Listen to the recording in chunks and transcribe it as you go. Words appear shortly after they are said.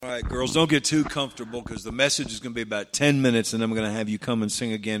All right, girls, don't get too comfortable because the message is going to be about 10 minutes, and then I'm going to have you come and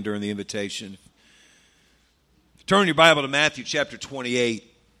sing again during the invitation. Turn your Bible to Matthew chapter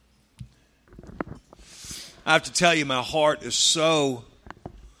 28. I have to tell you, my heart is so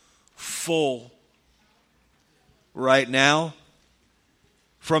full right now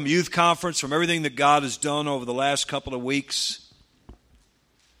from youth conference, from everything that God has done over the last couple of weeks.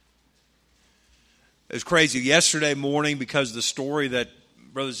 It's crazy. Yesterday morning, because of the story that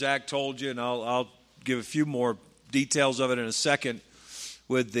Brother Zach told you, and I'll give a few more details of it in a second,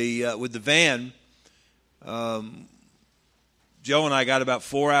 with the van, Joe and I got about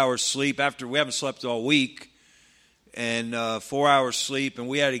 4 hours sleep after we haven't slept all week, and 4 hours sleep, and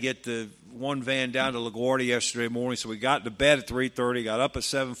we had to get the one van down to LaGuardia yesterday morning, so we got to bed at 3:30, got up at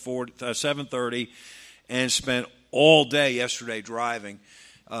 7:30, and spent all day yesterday driving,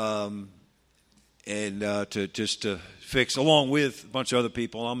 and to fix, along with a bunch of other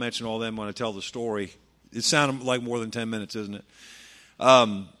people. I'll mention all of them when I tell the story. It sounded like more than 10 minutes, isn't it?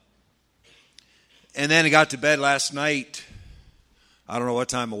 And then I got to bed last night. I don't know what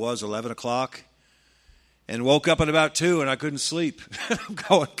time it was, 11 o'clock. And woke up at about 2, and I couldn't sleep. I'm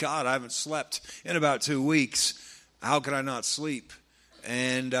going, God, I haven't slept in about 2 weeks. How could I not sleep?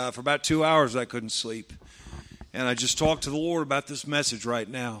 And for about 2 hours, I couldn't sleep. And I just talked to the Lord about this message right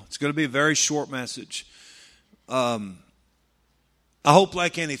now. It's going to be a very short message. I hope,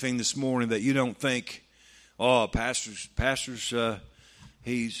 like anything this morning, that you don't think, oh, pastor's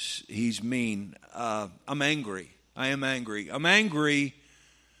he's mean. I'm angry. I am angry. I'm angry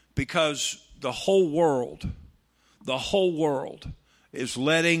because the whole world is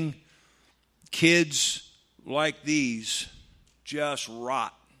letting kids like these just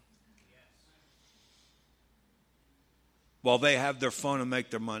rot while they have their fun and make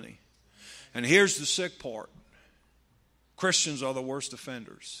their money. And here's the sick part. Christians are the worst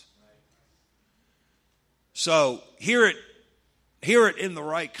offenders. So hear it in the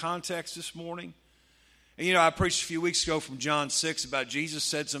right context this morning. And you know, I preached a few weeks ago from John 6 about Jesus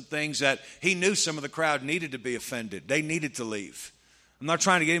said some things that he knew some of the crowd needed to be offended. They needed to leave. I'm not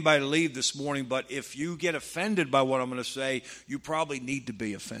trying to get anybody to leave this morning, but if you get offended by what I'm going to say, you probably need to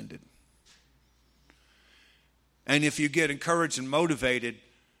be offended. And if you get encouraged and motivated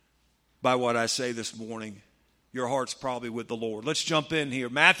by what I say this morning, your heart's probably with the Lord. Let's jump in here.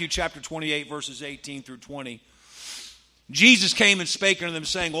 Matthew chapter 28, verses 18 through 20. Jesus came and spake unto them,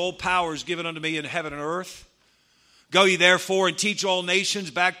 saying, all power is given unto me in heaven and earth. Go ye therefore and teach all nations,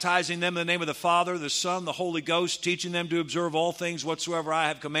 baptizing them in the name of the Father, the Son, the Holy Ghost, teaching them to observe all things whatsoever I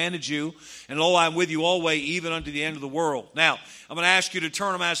have commanded you. And lo, I am with you always, even unto the end of the world. Now, I'm going to ask you to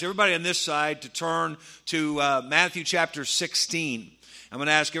turn. I'm going to ask everybody on this side to turn to Matthew chapter 16. I'm going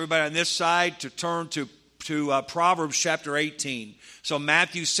to ask everybody on this side to turn to Proverbs chapter 18. So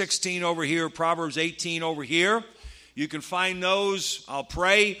Matthew 16 over here, Proverbs 18 over here. You can find those. I'll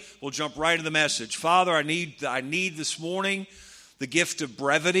pray. We'll jump right into the message. Father, I need this morning the gift of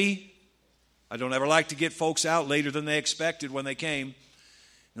brevity. I don't ever like to get folks out later than they expected when they came.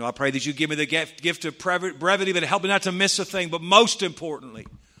 You know, I pray that you give me the gift of brevity, but help me not to miss a thing. But most importantly,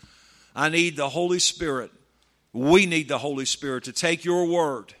 I need the Holy Spirit. We need the Holy Spirit to take your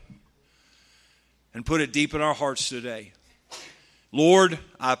word and put it deep in our hearts today. Lord,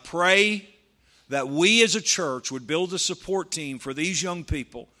 I pray that we as a church would build a support team for these young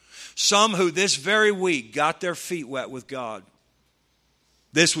people, some who this very week got their feet wet with God.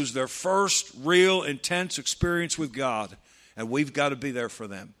 This was their first real intense experience with God, and we've got to be there for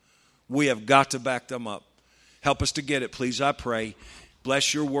them. We have got to back them up. Help us to get it, please, I pray.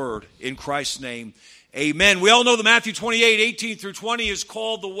 Bless your word in Christ's name. Amen. We all know that Matthew 28, 18 through 20 is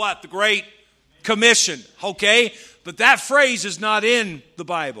called the what? The Great Commission, okay? But that phrase is not in the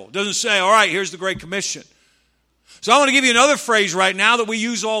Bible. It doesn't say, all right, here's the Great Commission. So I want to give you another phrase right now that we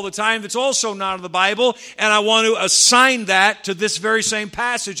use all the time that's also not in the Bible, and I want to assign that to this very same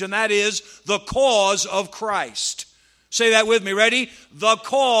passage, and that is the cause of Christ. Say that with me. Ready? The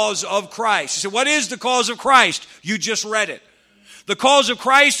cause of Christ. You say, what is the cause of Christ? You just read it. The cause of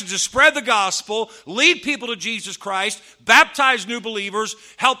Christ is to spread the gospel, lead people to Jesus Christ, baptize new believers,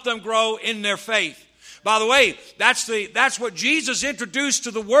 help them grow in their faith. By the way, that's what Jesus introduced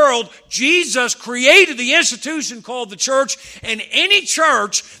to the world. Jesus created the institution called the church, and any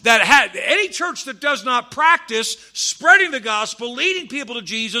church that does not practice spreading the gospel, leading people to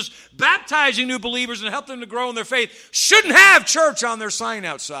Jesus, baptizing new believers, and help them to grow in their faith shouldn't have church on their sign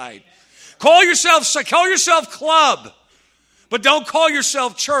outside. Call yourself club. But don't call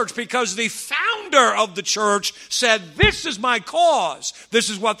yourself church, because the founder of the church said, this is my cause. This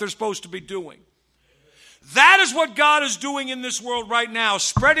is what they're supposed to be doing. That is what God is doing in this world right now.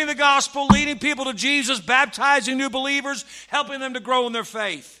 Spreading the gospel, leading people to Jesus, baptizing new believers, helping them to grow in their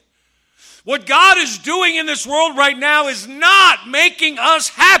faith. What God is doing in this world right now is not making us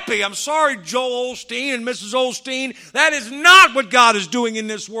happy. I'm sorry, Joel Osteen and Mrs. Osteen. That is not what God is doing in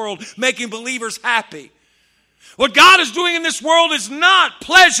this world, making believers happy. What God is doing in this world is not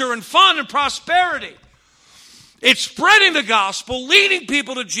pleasure and fun and prosperity. It's spreading the gospel, leading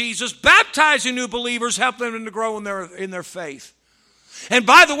people to Jesus, baptizing new believers, helping them to grow in their faith. And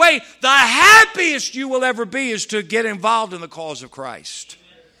by the way, the happiest you will ever be is to get involved in the cause of Christ.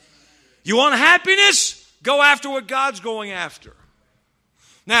 You want happiness? Go after what God's going after.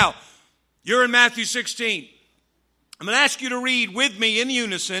 Now, you're in Matthew 16. I'm going to ask you to read with me in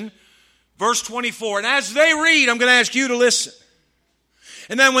unison, verse 24. And as they read, I'm going to ask you to listen.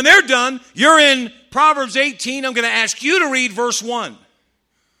 And then when they're done, you're in Proverbs 18. I'm going to ask you to read verse 1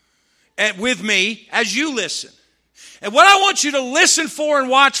 with me as you listen. And what I want you to listen for and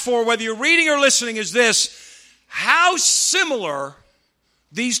watch for, whether you're reading or listening, is this: how similar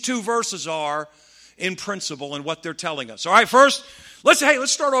these two verses are in principle and what they're telling us. All right, first, let's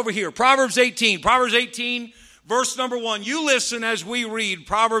start over here. Proverbs 18. Proverbs 18, verse number 1. You listen as we read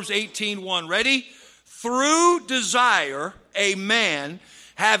Proverbs 18:1. Ready? Through desire, a man,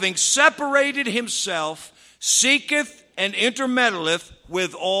 having separated himself, seeketh and intermeddleth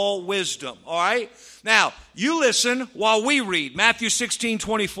with all wisdom. All right? Now, you listen while we read. Matthew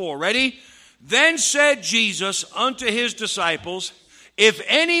 16:24. Ready? Then said Jesus unto his disciples, if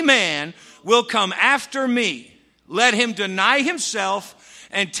any man will come after me, let him deny himself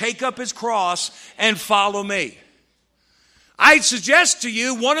and take up his cross and follow me. I suggest to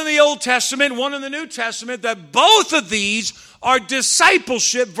you, one in the Old Testament, one in the New Testament, that both of these are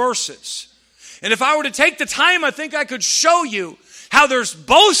discipleship verses. And if I were to take the time, I think I could show you how they're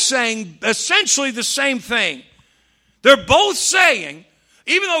both saying essentially the same thing. They're both saying,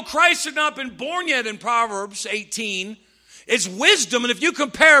 even though Christ had not been born yet in Proverbs 18, it's wisdom. And if you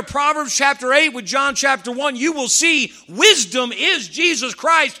compare Proverbs chapter 8 with John chapter 1, you will see wisdom is Jesus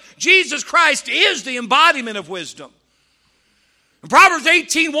Christ. Jesus Christ is the embodiment of wisdom. And Proverbs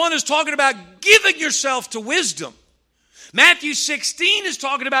 18:1 is talking about giving yourself to wisdom. Matthew 16 is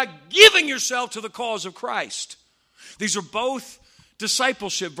talking about giving yourself to the cause of Christ. These are both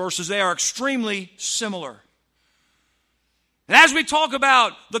discipleship verses. They are extremely similar. And as we talk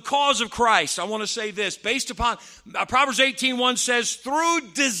about the cause of Christ, I want to say this. Based upon Proverbs 18:1 says,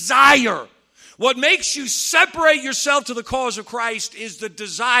 through desire. What makes you separate yourself to the cause of Christ is the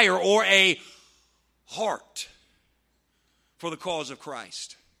desire or a heart for the cause of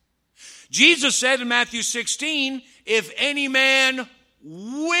Christ. Jesus said in Matthew 16, if any man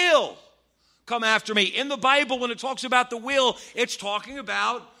will come after me. In the Bible, when it talks about the will, it's talking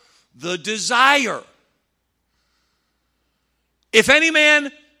about the desire. If any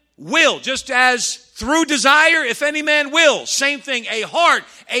man will, just as through desire, if any man will, same thing, a heart,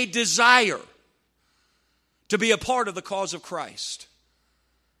 a desire to be a part of the cause of Christ.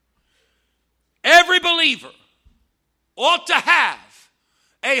 Every believer ought to have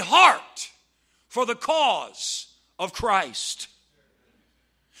a heart for the cause of Christ.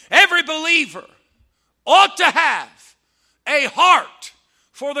 Every believer ought to have a heart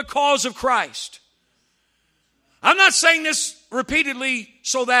for the cause of Christ. I'm not saying this repeatedly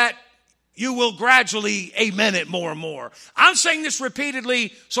so that you will gradually amen it more and more. I'm saying this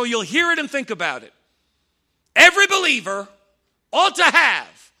repeatedly so you'll hear it and think about it. Every believer ought to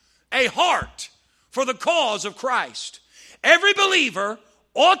have a heart for the cause of Christ. Every believer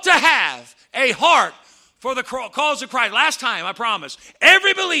ought to have a heart for the cause of Christ. Last time, I promise.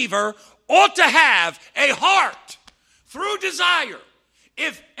 Every believer ought to have a heart through desire.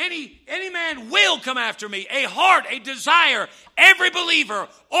 If any man will come after me, a heart, a desire, every believer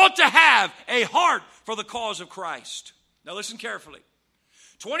ought to have a heart for the cause of Christ. Now listen carefully.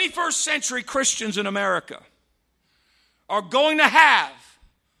 21st century Christians in America are going to have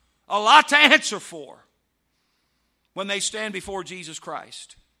a lot to answer for when they stand before Jesus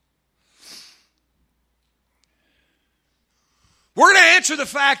Christ. We're going to answer the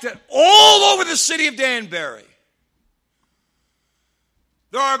fact that all over the city of Danbury,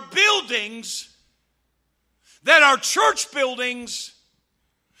 there are buildings that are church buildings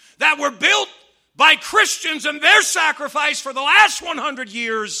that were built by Christians and their sacrifice for the last 100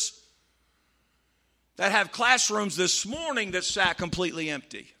 years that have classrooms this morning that sat completely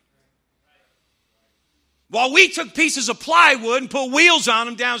empty. While we took pieces of plywood and put wheels on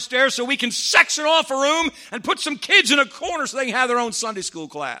them downstairs so we can section off a room and put some kids in a corner so they can have their own Sunday school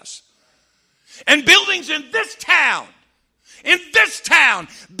class. And buildings in this town in this town,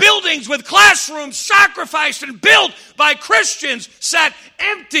 buildings with classrooms sacrificed and built by Christians sat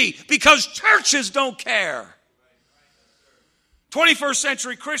empty because churches don't care. 21st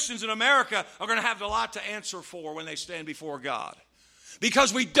century Christians in America are going to have a lot to answer for when they stand before God,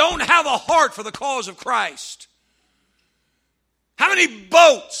 because we don't have a heart for the cause of Christ. How many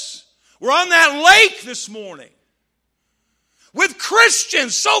boats were on that lake this morning with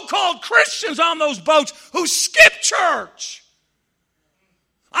Christians, so-called Christians on those boats who skipped church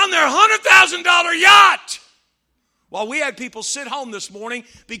on their $100,000 yacht, while we had people sit home this morning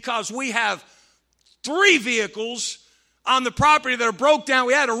because we have 3 vehicles on the property that are broke down.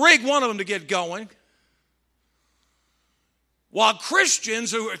 We had to rig one of them to get going. While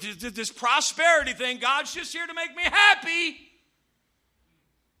Christians, who did this prosperity thing, God's just here to make me happy,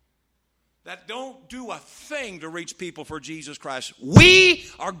 that don't do a thing to reach people for Jesus Christ. We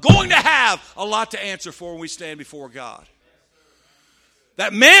are going to have a lot to answer for when we stand before God.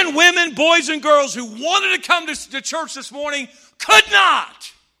 That men, women, boys, and girls who wanted to come to church this morning could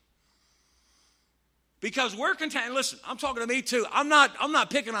not. Because we're content. Listen, I'm talking to me too. I'm not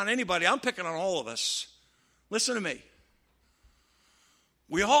picking on anybody. I'm picking on all of us. Listen to me.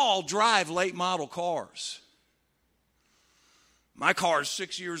 We all drive late model cars. My car is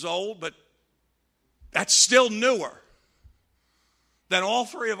 6 years old, but that's still newer than all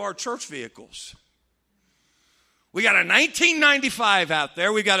 3 of our church vehicles. We got a 1995 out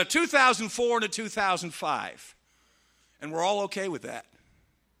there. We got a 2004 and a 2005. And we're all okay with that.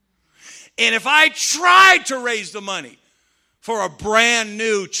 And if I tried to raise the money for a brand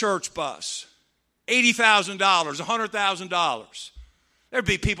new church bus, $80,000, $100,000, there'd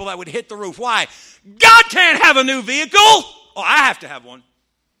be people that would hit the roof. Why? God can't have a new vehicle. Oh, I have to have one.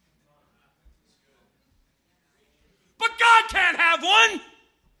 But God can't have one.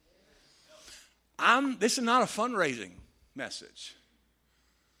 This is not a fundraising message.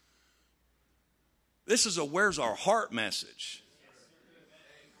 This is a where's our heart message.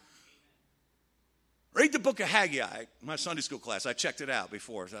 Read the book of Haggai. My Sunday school class, I checked it out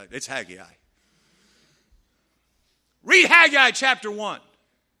before. It's Haggai. Read Haggai chapter 1.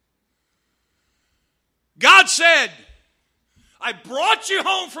 God said, I brought you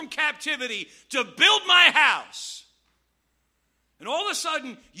home from captivity to build my house. And all of a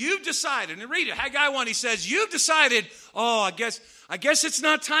sudden, you've decided, and read it, Haggai 1, he says, you've decided, I guess it's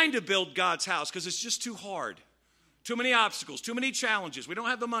not time to build God's house because it's just too hard. Too many obstacles, too many challenges. We don't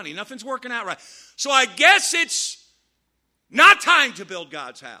have the money. Nothing's working out right. So I guess it's not time to build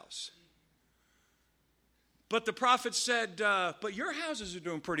God's house. But the prophet said, but your houses are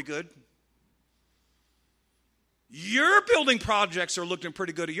doing pretty good. Your building projects are looking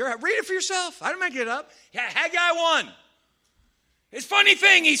pretty good. Read it for yourself. I didn't make it up. Haggai 1. It's a funny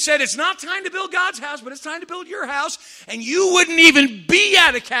thing. He said it's not time to build God's house, but it's time to build your house. And you wouldn't even be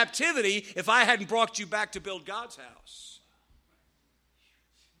out of captivity if I hadn't brought you back to build God's house.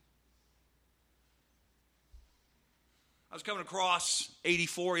 I was coming across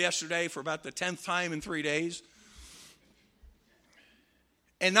 84 yesterday for about the 10th time in 3 days.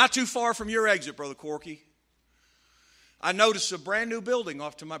 And not too far from your exit, Brother Corky, I noticed a brand new building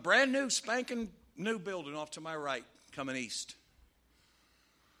off to my brand new spanking new building off to my right coming east.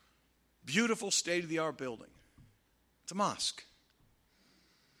 Beautiful state-of-the-art building. It's a mosque.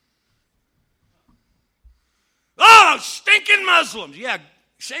 Oh, stinking Muslims. Yeah,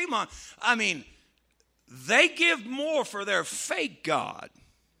 shame on. I mean, they give more for their fake God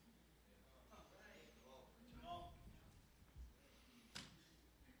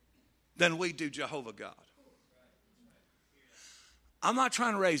than we do Jehovah God. I'm not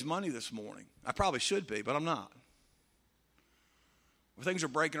trying to raise money this morning. I probably should be, but I'm not. Things are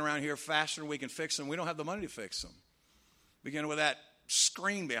breaking around here faster than we can fix them. We don't have the money to fix them. Beginning with that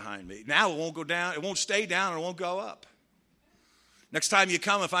screen behind me. Now it won't go down. It won't stay down and it won't go up. Next time you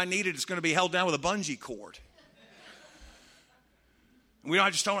come, if I need it, it's going to be held down with a bungee cord. I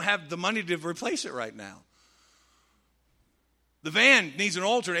just don't have the money to replace it right now. The van needs an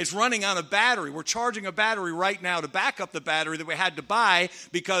alternator. It's running on a battery. We're charging a battery right now to back up the battery that we had to buy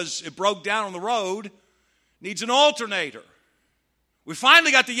because it broke down on the road. Needs an alternator. We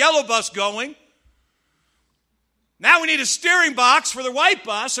finally got the yellow bus going. Now we need a steering box for the white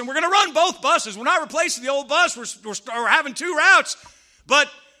bus, and we're going to run both buses. We're not replacing the old bus. We're having 2 routes. But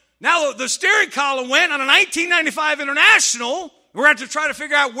now the steering column went on a 1995 International. We're going to have to try to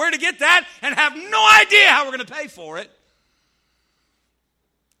figure out where to get that and have no idea how we're going to pay for it.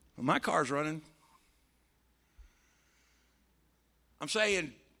 Well, my car's running. I'm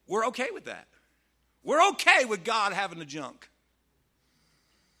saying we're okay with that. We're okay with God having the junk.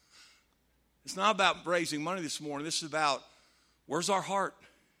 It's not about raising money this morning. This is about Where's our heart?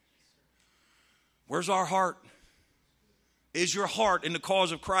 Where's our heart? Is your heart in the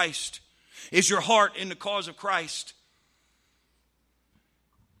cause of Christ? Is your heart in the cause of Christ?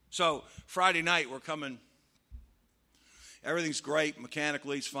 So, Friday night, we're coming. Everything's great.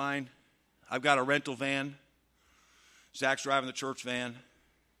 Mechanically, it's fine. I've got a rental van. Zach's driving the church van.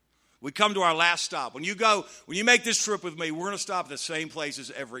 We come to our last stop. When you make this trip with me, we're going to stop at the same places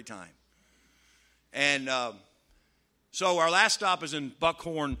every time. And so our last stop is in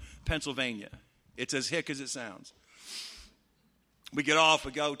Buckhorn, Pennsylvania. It's as hick as it sounds. We get off,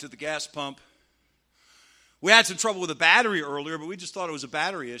 we go to the gas pump. We had some trouble with the battery earlier, but we just thought it was a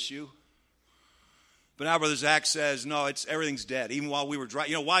battery issue. But now Brother Zach says, no, everything's dead. Even while we were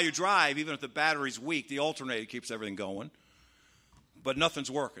driving. While you drive, even if the battery's weak, the alternator keeps everything going. But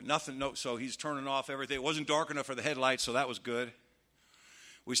nothing's working. So he's turning off everything. It wasn't dark enough for the headlights, so that was good.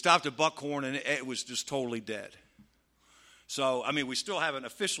 We stopped at Buckhorn, and it was just totally dead. So, we still haven't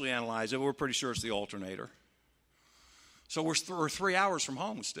officially analyzed it, but we're pretty sure it's the alternator. So we're 3 hours from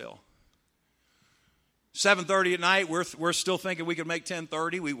home still. 7:30 at night, we're still thinking we could make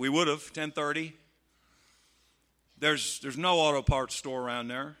 10:30. We would have, 10:30. There's no auto parts store around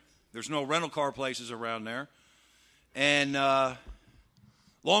there. There's no rental car places around there. And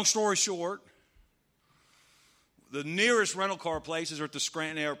long story short, the nearest rental car places are at the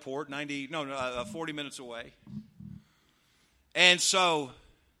Scranton Airport, 40 minutes away. And so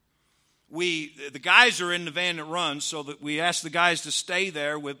the guys are in the van that runs, so that we asked the guys to stay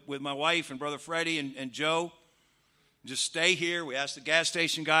there with my wife and Brother Freddie and Joe. Just stay here. We asked the gas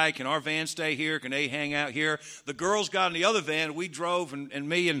station guy, can our van stay here? Can they hang out here? The girls got in the other van. We drove, and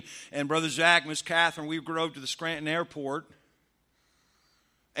me and Brother Zach, Miss Catherine, we drove to the Scranton Airport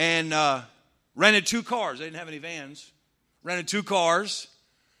and rented 2 cars. They didn't have any vans. Rented 2 cars.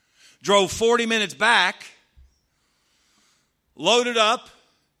 Drove 40 minutes back. Loaded up.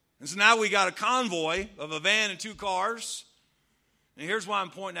 And so now we got a convoy of a van and 2 cars. And here's why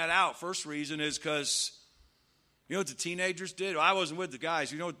I'm pointing that out. First reason is because, you know what the teenagers did? Well, I wasn't with the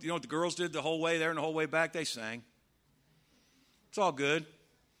guys. You know what the girls did the whole way there and the whole way back? They sang. It's all good.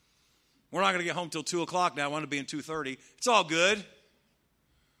 We're not going to get home till 2 o'clock now. I want to be in 2:30. It's all good.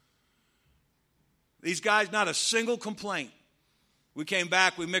 These guys, not a single complaint. We came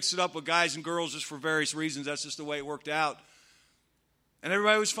back. We mixed it up with guys and girls just for various reasons. That's just the way it worked out. And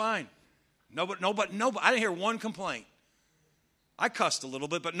everybody was fine. Nobody. I didn't hear one complaint. I cussed a little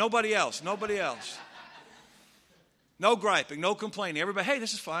bit, but nobody else. No griping, no complaining. Everybody, hey,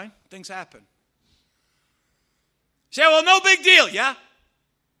 this is fine. Things happen. Say, well, no big deal. Yeah?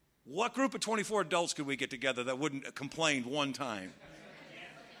 What group of 24 adults could we get together that wouldn't complain one time?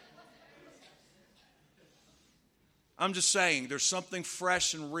 I'm just saying, there's something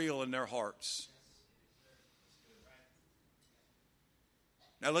fresh and real in their hearts.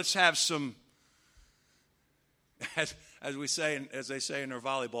 Now let's have some, as they say in their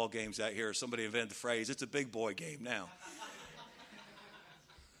volleyball games out here, somebody invented the phrase, it's a big boy game now.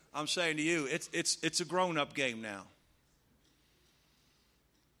 I'm saying to you, it's a grown-up game now.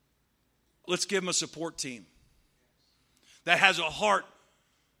 Let's give them a support team that has a heart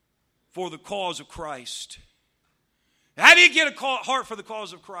for the cause of Christ. How do you get a heart for the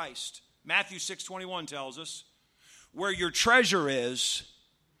cause of Christ? Matthew 6:21 tells us, where your treasure is,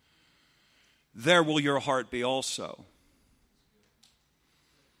 there will your heart be also.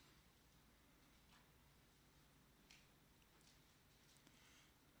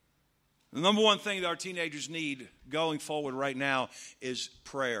 The number one thing that our teenagers need going forward right now is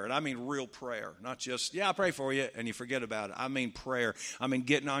prayer. And I mean real prayer. Not just, I pray for you, and you forget about it. I mean prayer. I mean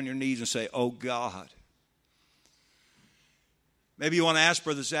getting on your knees and say, oh God. Maybe you want to ask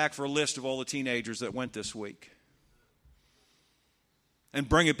Brother Zach for a list of all the teenagers that went this week. And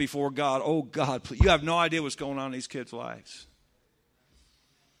bring it before God. Oh God, please. You have no idea what's going on in these kids' lives.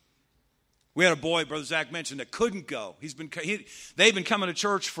 We had a boy, Brother Zach mentioned, that couldn't go. They've been coming to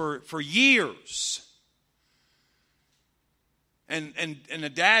church for years. And a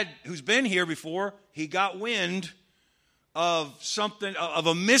dad who's been here before, he got wind of something, of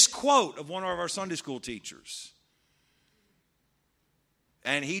a misquote of one of our Sunday school teachers.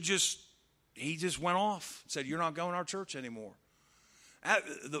 And he just went off, said, you're not going to our church anymore.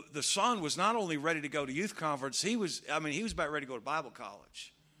 The son was not only ready to go to youth conference, he was about ready to go to Bible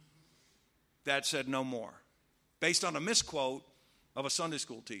college. Dad said no more, based on a misquote of a Sunday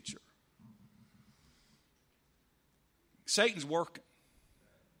school teacher. Satan's working.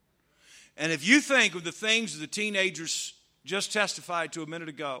 And if you think of the things the teenagers just testified to a minute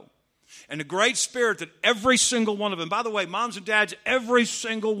ago, And the great spirit that every single one of them, by the way, moms and dads, every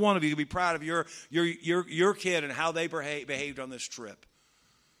single one of you can be proud of your kid and how they behaved on this trip.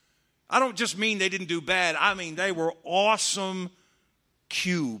 I don't just mean they didn't do bad. I mean they were awesome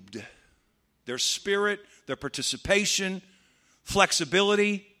cubed. Their spirit, their participation,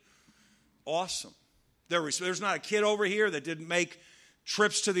 flexibility, awesome. There's not a kid over here that didn't make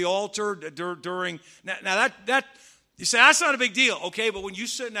trips to the altar during. Now that you say that's not a big deal, okay? But when you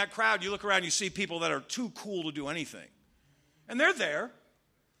sit in that crowd, you look around, you see people that are too cool to do anything, and they're there.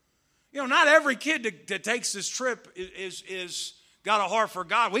 You know, not every kid that takes this trip is got a heart for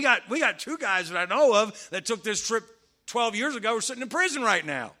God. We got two guys that I know of that took this trip 12 years ago. We're sitting in prison right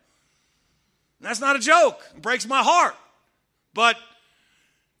now. And that's not a joke. It breaks my heart, but.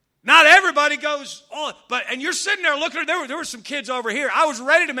 Not everybody goes on, and you're sitting there looking. There were some kids over here. I was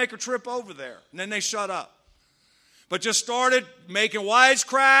ready to make a trip over there, and then they shut up. But just started making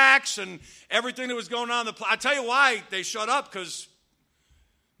wisecracks and everything that was going on. I tell you why they shut up, because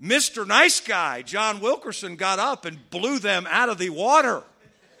Mr. Nice Guy, John Wilkerson, got up and blew them out of the water.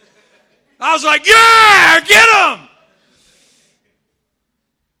 I was like, yeah, get them!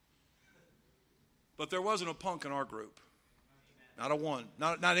 But there wasn't a punk in our group. Not a one.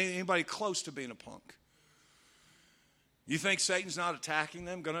 Not anybody close to being a punk. You think Satan's not attacking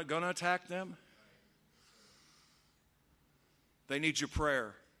them, gonna attack them? They need your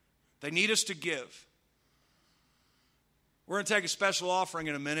prayer. They need us to give. We're going to take a special offering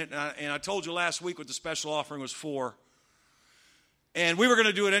in a minute, and I told you last week what the special offering was for. And we were going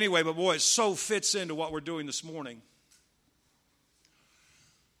to do it anyway, but boy, it so fits into what we're doing this morning.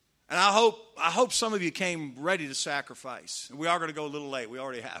 And I hope some of you came ready to sacrifice. We are going to go a little late. We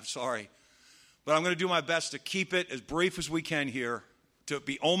already have, sorry. But I'm going to do my best to keep it as brief as we can here, to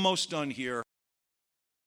be almost done here.